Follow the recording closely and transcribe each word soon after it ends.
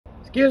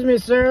Excuse me,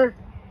 sir.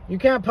 You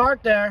can't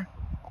park there.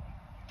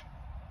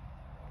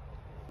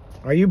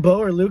 Are you Bo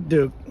or Luke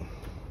Duke?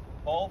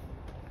 Both.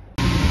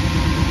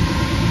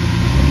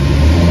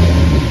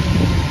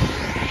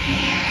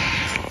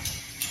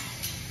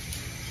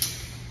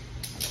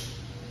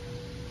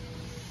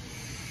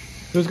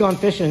 Who's gone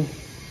fishing?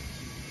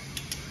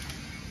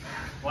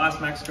 Last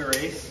Mexico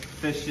race,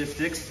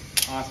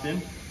 Fishistics, Austin,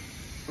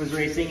 was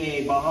racing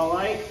a Baja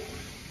Light.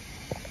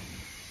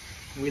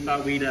 We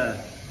thought we'd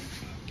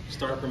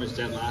start from his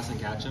dead last and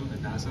catch him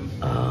and pass him.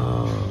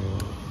 Oh.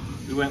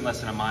 We went less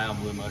than a mile,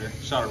 blue motor.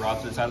 Shot a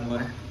rod to the side of the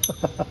motor.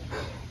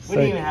 So We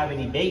didn't even have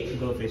any bait to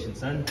go fishing,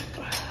 son.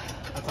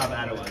 That's how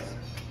bad it was.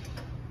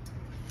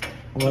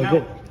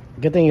 Well,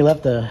 good thing you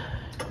left the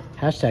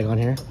hashtag on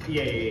here.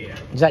 Yeah.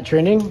 Is that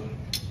trending?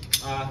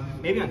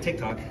 Maybe on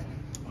TikTok.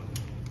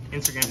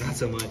 Instagram, not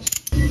so much.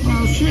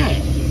 Oh,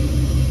 shit.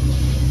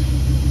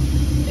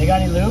 You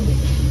got any lube?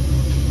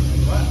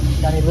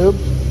 What? Got any lube?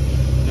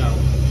 No.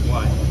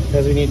 Why?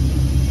 Because we need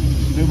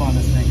lube on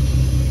this thing.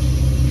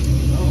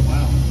 Oh,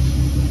 wow.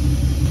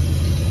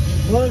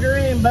 Plug her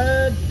in,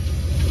 bud.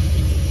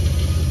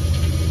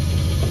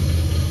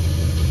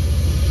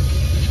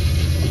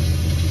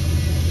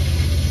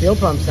 Fuel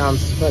pump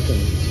sounds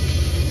fucking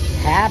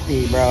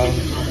happy, bro.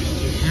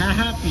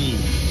 Happy.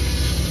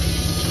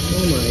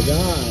 Oh my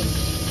god.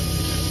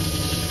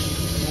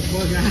 That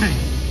poor guy.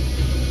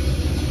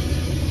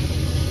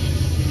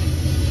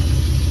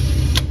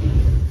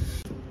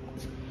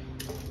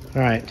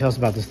 Alright, tell us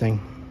about this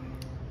thing.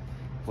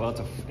 Well,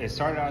 it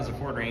started out as a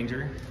Ford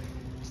Ranger.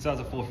 It still has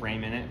a full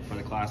frame in it for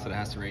the class that it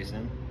has to race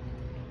in.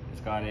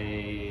 It's got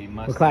a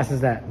Mustang. What class is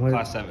that?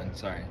 Class 7,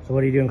 sorry. So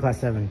what do you do in class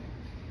 7?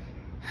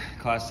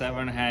 Class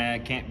 7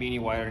 can't be any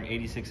wider than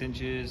 86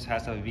 inches,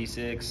 has to have a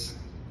V6.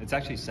 It's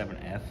actually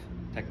 7F,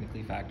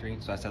 technically factory,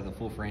 so it has to have the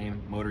full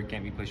frame. Motor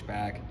can't be pushed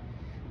back,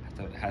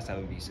 has to have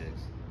a V6.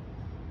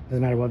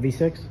 Doesn't matter what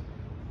V6?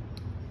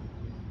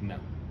 No,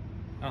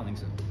 I don't think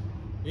so.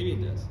 Maybe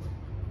it does.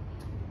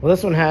 Well,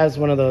 this one has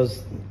one of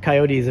those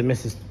Coyotes that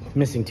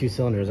missing 2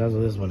 cylinders. That's what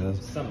this one is.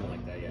 Something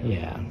like that, yeah.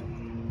 Yeah.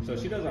 So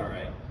she does all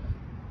right.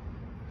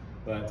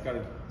 But it's got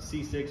a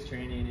C6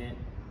 tranny in it,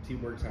 2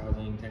 works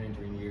housing, 10-inch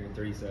ring gear,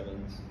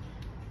 37s.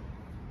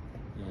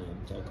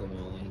 It's all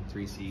co-molding,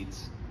 3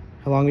 seats.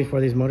 How long before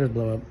these motors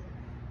blow up?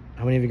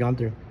 How many have you gone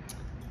through?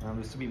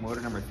 This will be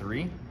motor number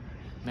 3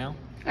 now.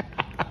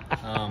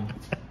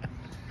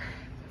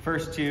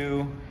 First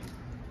 2,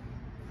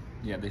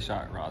 yeah, they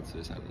shot rods to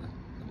the side of the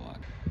block.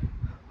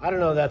 I don't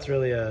know if that's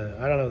really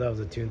I don't know if that was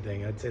a tune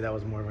thing. I'd say that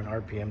was more of an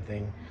RPM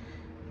thing.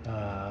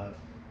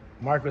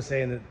 Mark was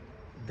saying that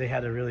they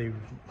had to really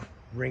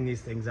ring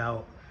these things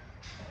out,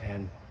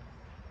 and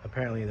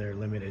apparently their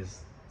limit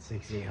is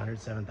 6,800,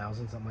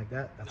 7,000, something like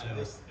that. That's No, it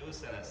was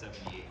set at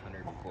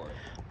 7,800 before.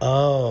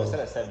 Oh. It was set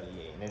at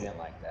 78, and they didn't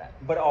like that.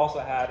 But it also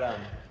had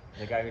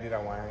the guy who did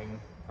our wiring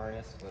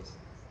harness was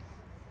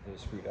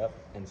screwed up,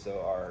 and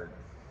so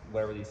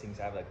whatever these things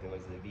have, like there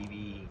was the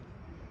VV,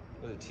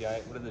 was it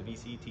TI? What are the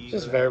VCT?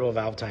 Just variable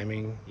valve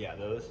timing. Yeah,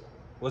 those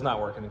was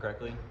not working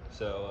correctly.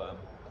 So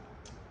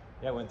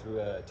yeah, I went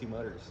through 2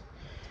 motors.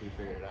 So we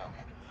figured it out.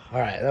 All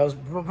right, that was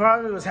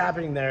probably what's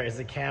happening there is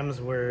the cams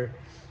were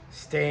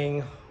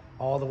staying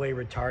all the way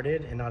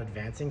retarded and not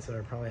advancing, so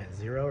they're probably at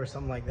 0 or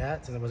something like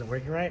that, since it wasn't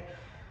working right.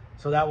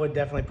 So that would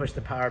definitely push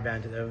the power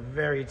band to the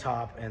very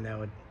top, and that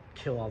would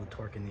kill all the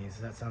torque in these.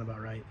 Does that sound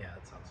about right? Yeah,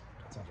 that sounds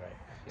right.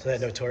 Yes. So they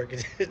had no torque.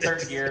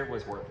 Third gear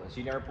was worthless.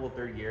 You never pulled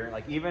third gear.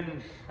 Like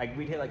even like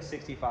we'd hit like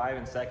 65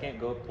 in second,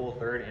 go pull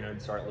third, and it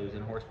would start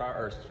losing horsepower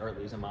or start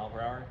losing mile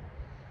per hour.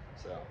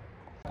 So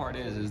the part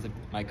is that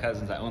my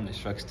cousins that own this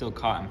truck still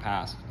caught and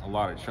passed a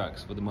lot of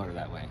trucks with the motor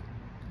that way.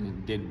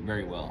 It did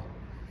very well.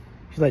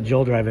 You should let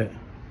Joel drive it.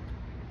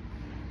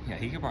 Yeah,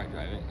 he could probably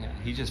drive it. Yeah,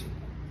 he just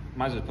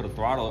might as well put a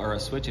throttle or a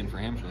switch in for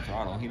him for the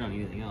throttle. He don't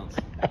need anything else.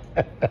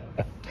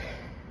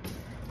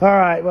 All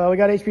right, well, we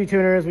got HP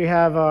tuners. We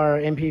have our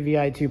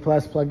MPVI 2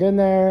 Plus plugged in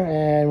there,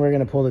 and we're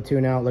gonna pull the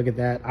tune out. Look at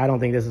that. I don't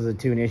think this is a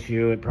tune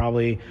issue. It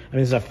probably,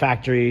 this is a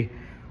factory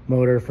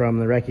motor from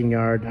the wrecking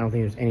yard. I don't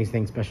think there's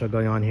anything special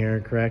going on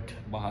here, correct?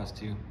 Baja's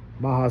 2.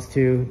 Baja's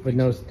 2, but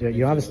no, you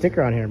don't have a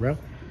sticker on here, bro.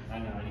 I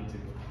know, I need to.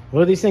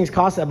 What do these things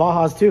cost at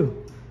Baja's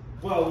 2?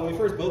 Well, when we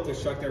first built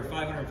this truck, they were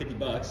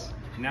 $550.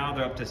 Now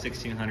they're up to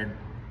 $1,600.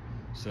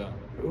 So,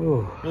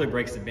 Ooh. really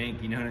breaks the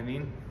bank, you know what I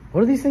mean? What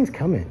do these things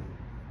come in?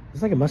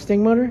 It's like a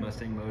Mustang motor?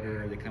 Mustang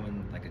motor, they come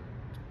in like a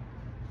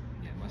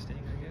Mustang,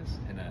 I guess,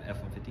 and a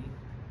F-150.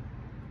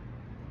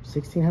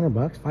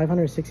 $1,600?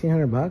 500,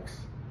 $1,600?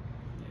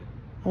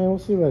 We'll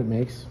see what it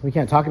makes. We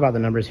can't talk about the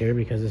numbers here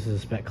because this is a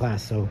spec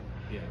class, so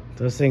yeah,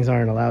 those things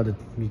aren't allowed to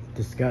be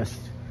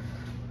discussed.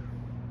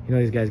 You know,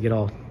 these guys get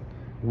all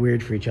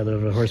weird for each other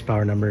over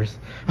horsepower numbers.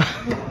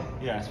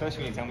 Yeah,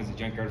 especially when you tell me it's a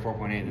junkyard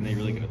 4.8, then they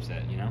really get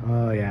upset, you know?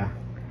 Oh, yeah.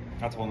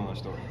 That's a whole nother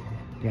story.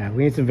 Yeah,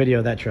 we need some video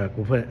of that truck.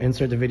 We'll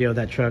insert the video of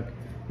that truck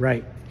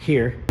right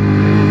here.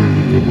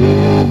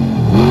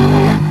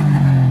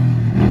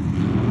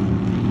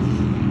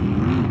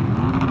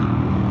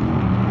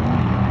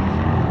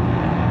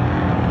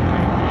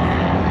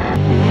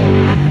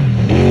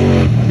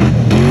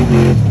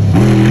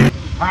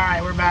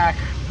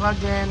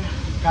 plugged in,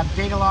 got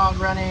data log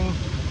running.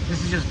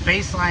 This is just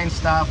baseline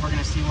stuff. We're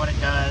gonna see what it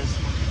does.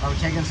 We're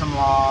taking some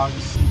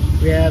logs.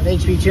 We have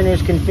HP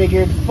tuners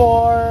configured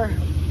for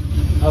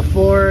a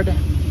Ford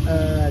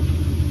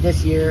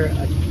this year,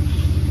 a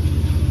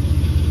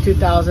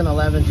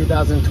 2011,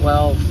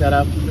 2012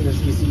 setup for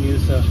this ECU.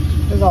 So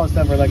there's all the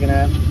stuff we're looking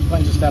at. A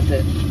bunch of stuff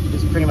that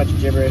is pretty much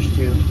gibberish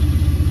to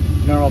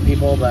normal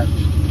people, but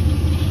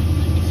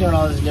see what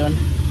all this is doing.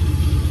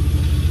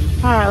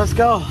 All right, let's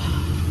go.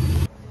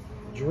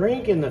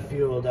 Drinking the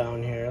fuel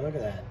down here. Look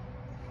at that.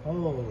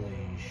 Holy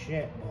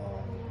shit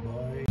balls,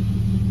 boy.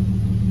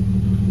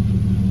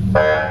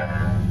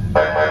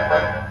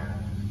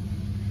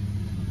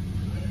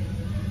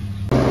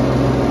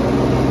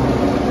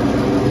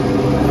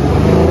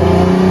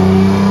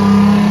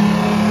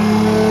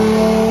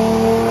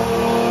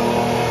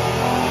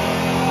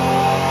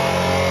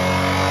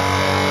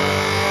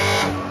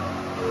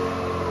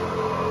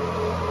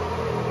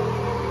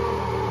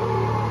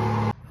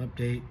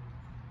 Update.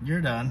 You're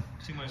done.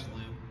 Too much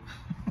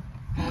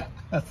lube.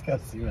 Let's go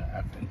see what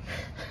happened.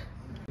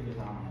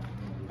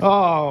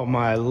 Oh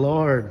my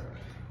lord.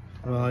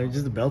 Well,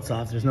 just the belt's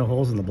off. There's no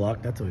holes in the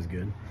block. That's always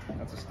good.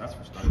 That's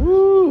for starters.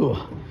 Woo!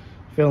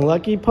 Feeling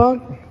lucky,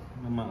 punk?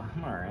 I'm all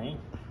right.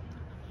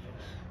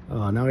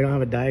 Oh, now we don't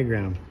have a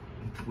diagram.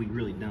 We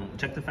really don't.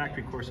 Check the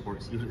factory course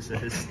report, see what it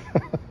says.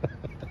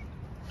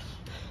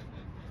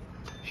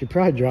 Should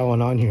probably draw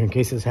one on here in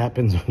case this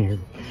happens when you're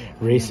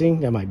racing.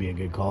 That might be a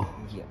good call.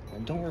 Yeah,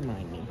 don't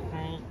remind me.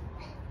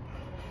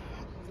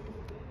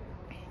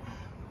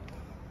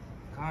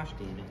 Gosh,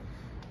 David.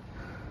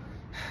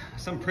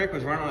 Some prick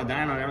was running on a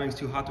dyno and everything's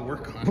too hot to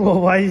work on.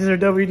 Well, why is there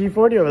WD-40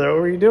 over there?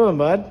 What were you doing,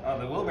 bud? Oh,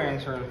 the wheel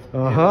bearings are...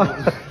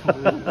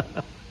 Uh-huh.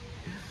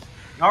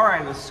 All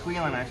right, it was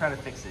squealing. I tried to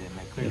fix it, and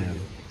I clearly didn't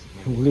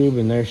fix it. Lube,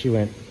 and there she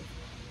went.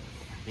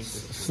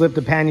 Slipped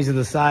the panties to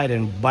the side,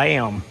 and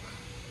bam.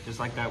 Just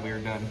like that, we were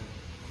done.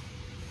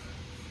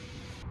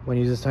 Want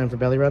to use this time for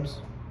belly rubs?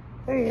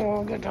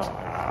 Oh, good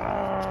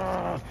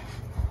job.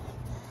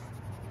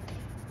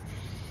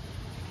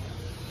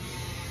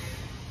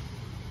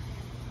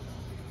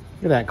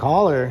 Look at that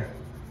collar.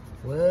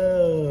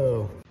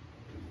 Whoa.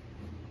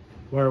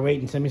 While we're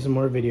waiting, send me some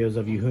more videos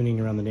of you hooning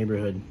around the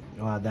neighborhood.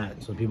 I'll add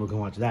that so people can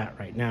watch that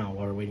right now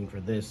while we're waiting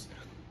for this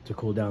to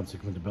cool down so we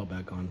can put the belt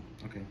back on.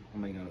 Okay, I'll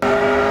make note of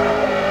that.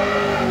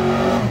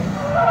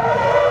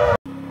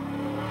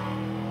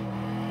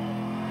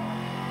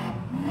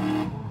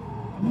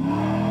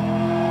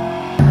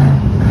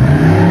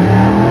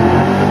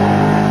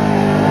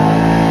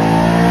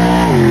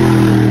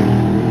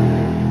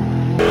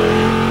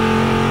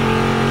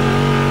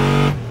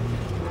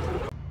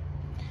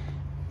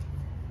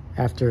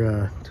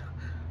 After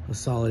a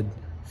solid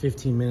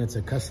 15 minutes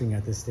of cussing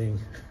at this thing.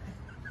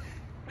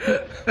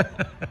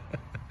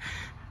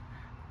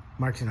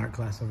 Mark's in art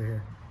class over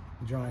here,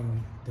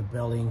 drawing the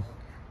belting,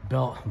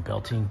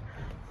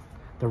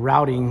 the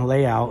routing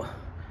layout,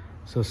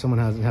 so someone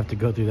doesn't have to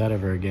go through that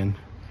ever again.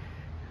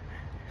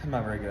 I'm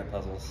not very good at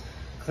puzzles.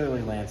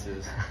 Clearly Lance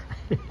is.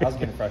 I was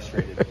getting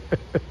frustrated.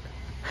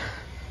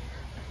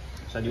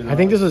 I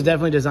think this was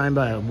definitely designed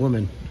by a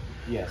woman.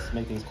 Yes,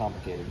 make things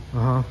complicated.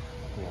 Uh-huh.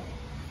 Yeah.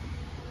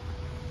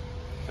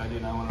 Should I do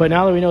another one? But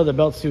now that we know the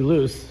belt's too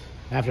loose,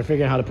 after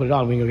figuring out how to put it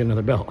on, we can go get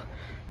another belt.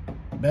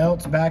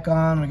 Belt's back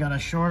on. We got a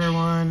shorter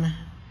one.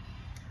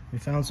 We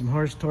found some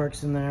horse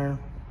torques in there.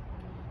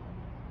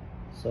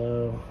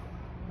 So,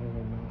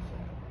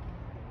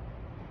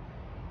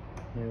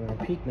 maybe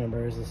our peak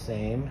number is the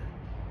same.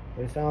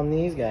 We found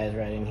these guys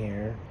right in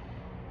here.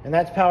 And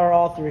that's power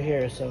all through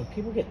here. So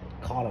people get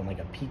caught on like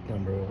a peak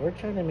number. We're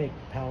trying to make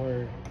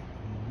power,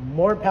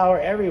 more power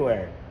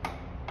everywhere.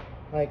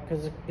 Like,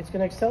 because it's going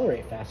to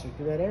accelerate faster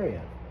through that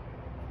area.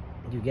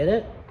 Do you get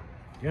it?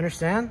 Do you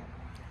understand?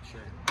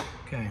 Sure.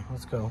 Okay,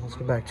 let's go. Let's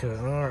get back to it.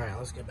 All right,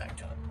 let's get back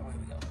to it.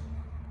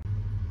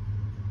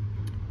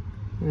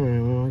 All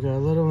right, well, we got a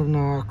little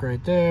knock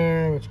right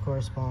there, which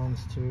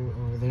corresponds to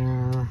over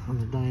there on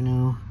the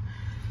dyno.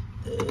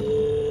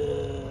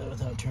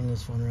 Without turning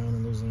this phone around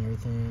and losing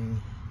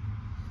everything.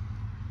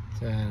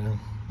 It's a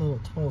little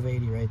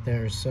 1280 right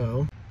there.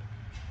 So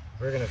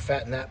we're gonna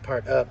fatten that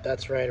part up.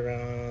 That's right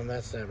around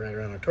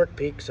our torque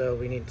peak. So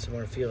we need some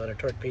more fuel at our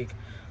torque peak.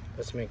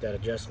 Let's make that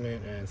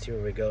adjustment and see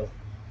where we go.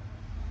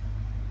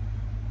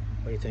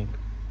 What do you think?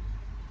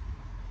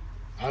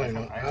 I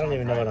don't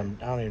even know what I'm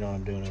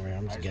doing over here.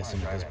 I'm just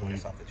guessing at this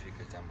point. Off the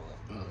tweakers down below.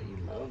 Oh, you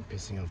love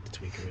pissing off the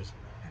tweakers.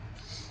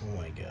 Oh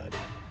my god.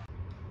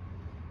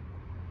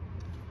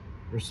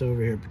 We're so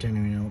over here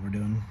pretending we know what we're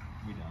doing.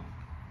 We don't.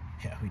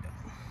 Yeah, we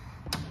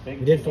don't.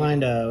 We did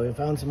find we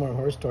found some more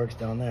horse torques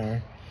down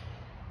there.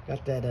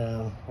 Got that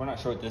We're not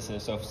sure what this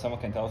is, so if someone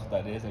can tell us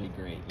what that is, that'd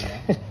be great, you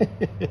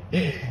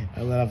know?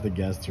 I let off the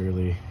gas too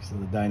early, so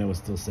the dyno was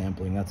still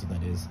sampling. That's what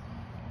that is.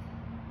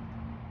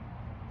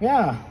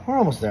 Yeah, we're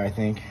almost there, I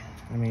think.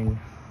 I mean,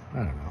 I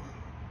don't know.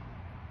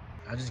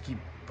 I'll just keep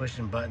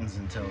pushing buttons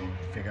until we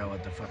figure out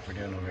what the fuck we're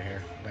doing over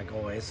here, like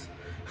always.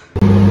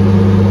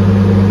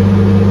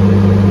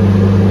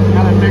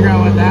 Gotta figure out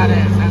what that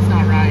is. That's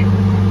not right.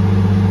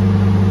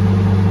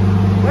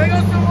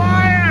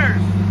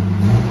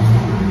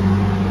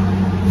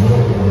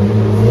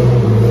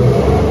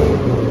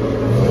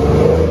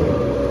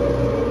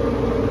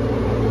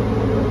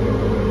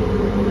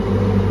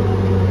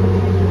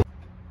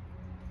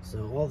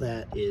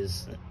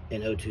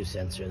 an O2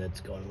 sensor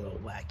that's going a little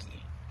wacky.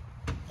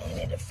 I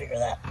need to figure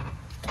that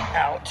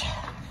out.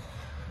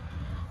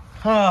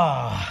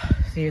 Oh,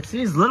 see, it's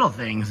these little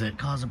things that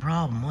cause a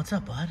problem. What's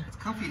up, bud? It's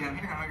comfy down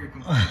here. How you're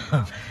complaining?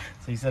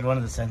 So you said one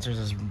of the sensors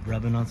is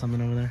rubbing on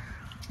something over there?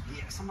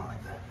 Yeah, something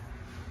like that.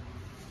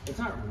 It's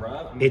not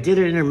rub. I mean, It did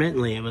it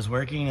intermittently. It was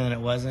working, and then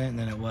it wasn't, and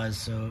then it was.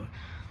 So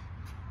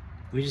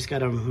we just got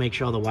to make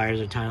sure all the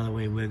wires are tight all the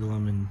way, wiggle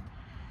them, and...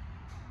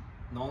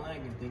 The only thing I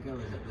can think of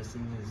is that this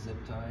thing is zip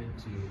tied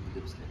to the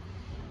dipstick.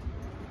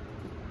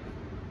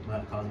 Will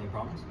that cause any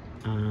problems?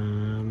 I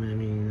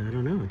mean, I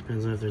don't know. It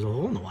depends on if there's a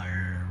hole in the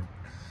wire or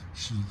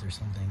sheath or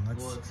something.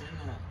 Well, it's in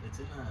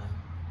a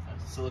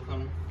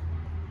silicone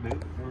boot,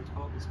 whatever it's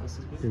called,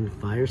 asbestos boot. It's in the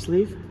fire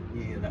sleeve?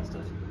 Yeah, that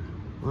stuff.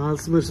 Well,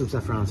 let's move some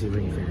stuff around and see if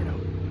we can figure it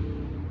out.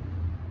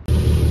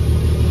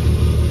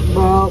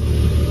 Well,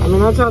 I mean,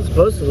 that's how it's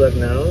supposed to look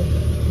now.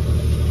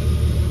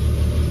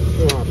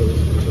 What happens?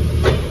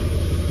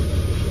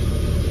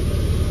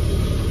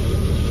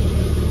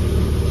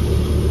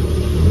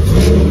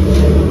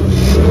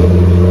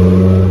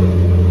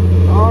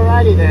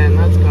 Alrighty then,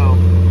 let's go.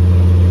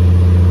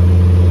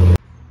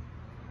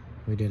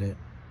 We did it.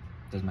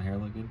 Does my hair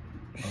look good?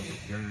 Oh,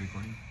 you're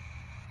recording?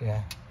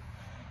 Yeah.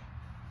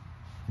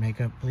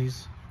 Makeup,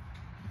 please.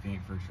 If you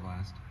ain't first, you're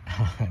last.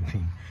 I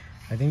mean,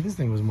 I think this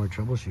thing was more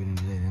troubleshooting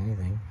today than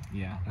anything.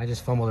 Yeah. I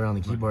just fumbled around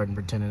the keyboard and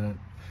pretended I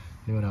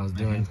knew what I was My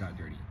doing. hands got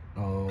dirty.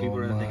 Oh People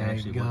are gonna think I my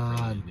actually work for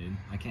god. you, dude.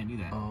 I can't do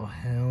that. Oh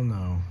hell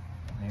no.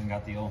 I even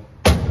got the old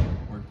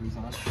work boots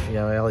on.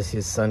 Yeah, I always see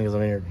his son because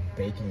I'm in here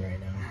baking right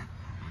now.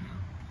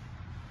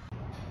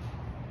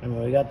 I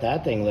mean, we got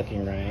that thing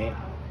looking right.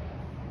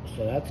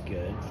 So that's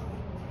good.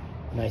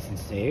 Nice and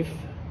safe.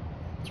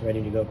 It's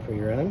ready to go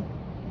pre-run.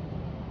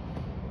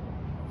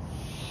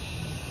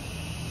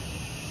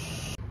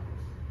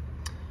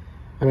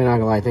 I mean, not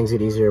gonna lie, things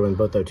get easier when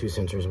both those two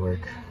sensors work.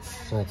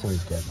 So that's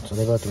always good. So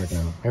they both work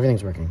now.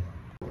 Everything's working.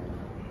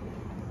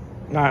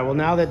 All right, well,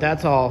 now that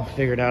that's all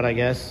figured out, I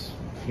guess,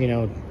 you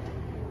know,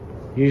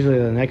 usually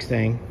the next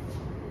thing,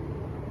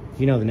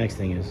 you know the next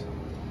thing is.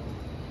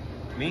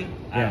 Me?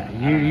 Yeah,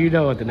 you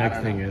know what the next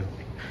thing is.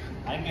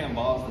 I can get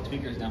involved with the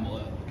tweakers down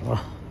below.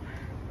 Well,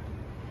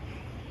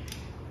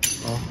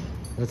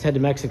 let's head to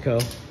Mexico.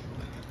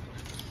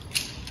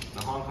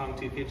 The Hong Kong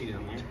 250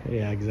 down there.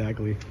 Yeah,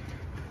 exactly.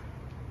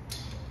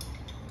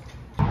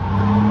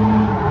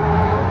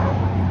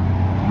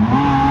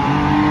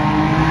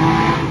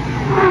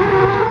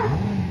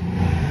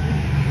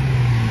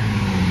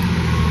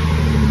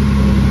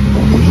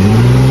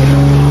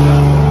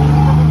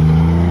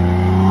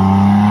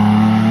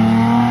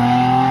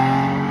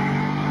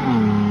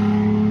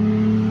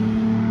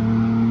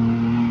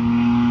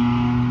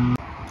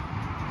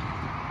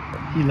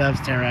 He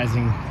loves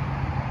terrorizing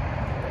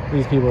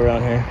these people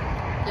around here.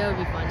 That would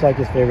be fun. It's like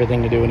his favorite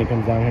thing to do when he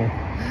comes down here.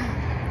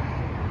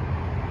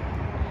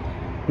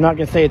 I'm not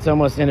gonna say it's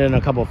almost ended in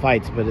a couple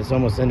fights, but it's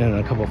almost ended in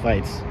a couple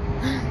fights.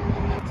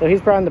 So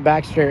he's probably on the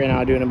back straight right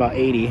now doing about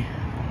 80.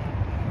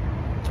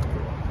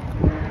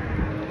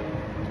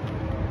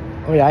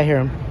 Oh yeah, I hear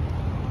him.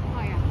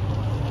 Oh yeah.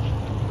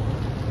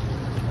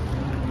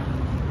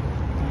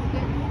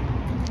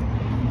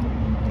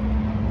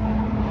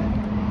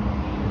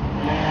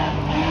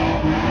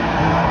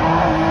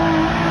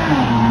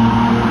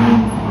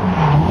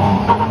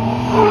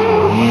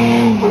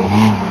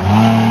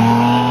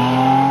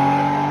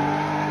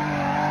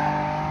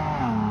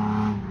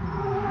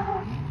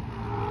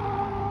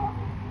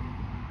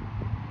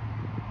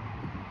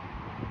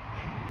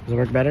 Does it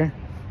work better?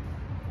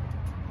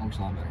 Works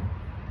a lot better.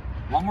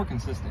 A lot more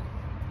consistent.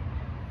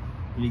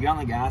 When you get on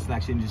the gas, it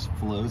actually just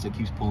flows. It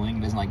keeps pulling.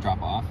 It doesn't like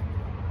drop off.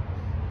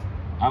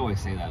 I always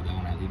say that though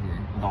when I leave here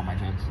with all my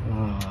trucks.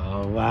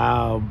 Oh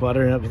wow,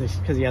 buttering up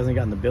because he hasn't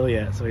gotten the bill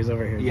yet, so he's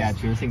over here. Yeah,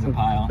 true. This thing's a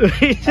pile.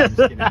 He's I'm just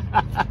kidding.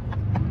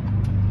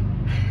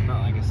 No,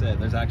 like I said,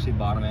 there's actually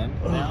bottom end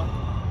now.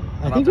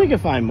 I think we can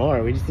find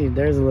more. We just need.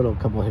 There's a little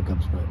couple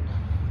hiccups, but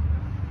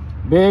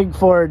big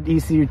Ford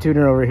ECU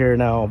tuner over here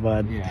now,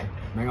 bud. Yeah,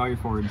 bring all your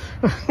Fords.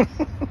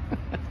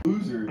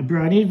 Loser.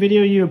 Bro, I need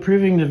video you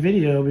approving the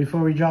video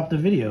before we drop the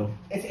video.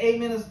 It's 8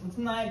 minutes. It's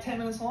 10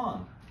 minutes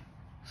long.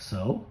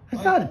 So?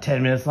 It's not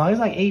 10 minutes long. It's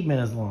like 8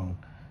 minutes long.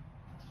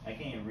 I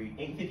can't even read.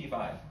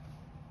 8:55.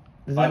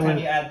 Is By that the time what?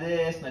 you add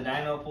this and the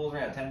dyno pulls, we're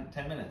at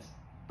 10 minutes.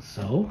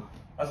 So?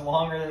 That's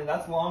longer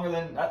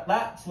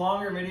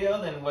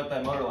video than what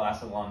the motor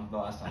lasted the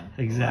last time.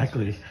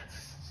 Exactly.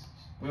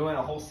 We went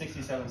a whole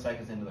 67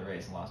 seconds into the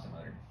race and lost a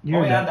motor.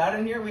 You're We done. add that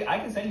in here. I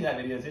can send you that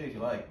video too if you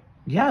like.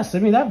 Yeah,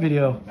 send me that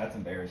video. That's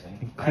embarrassing.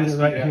 Include it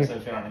right here.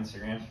 Episode fit on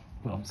Instagram.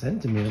 Well, send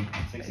it to me.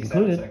 67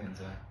 Include it. seconds.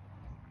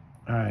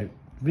 All right.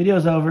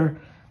 Video's over.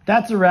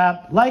 That's a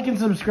wrap. Like and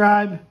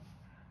subscribe.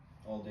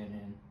 All day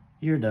in.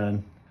 You're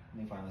done.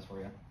 Let me find this for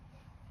you.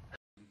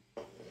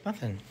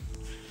 Nothing.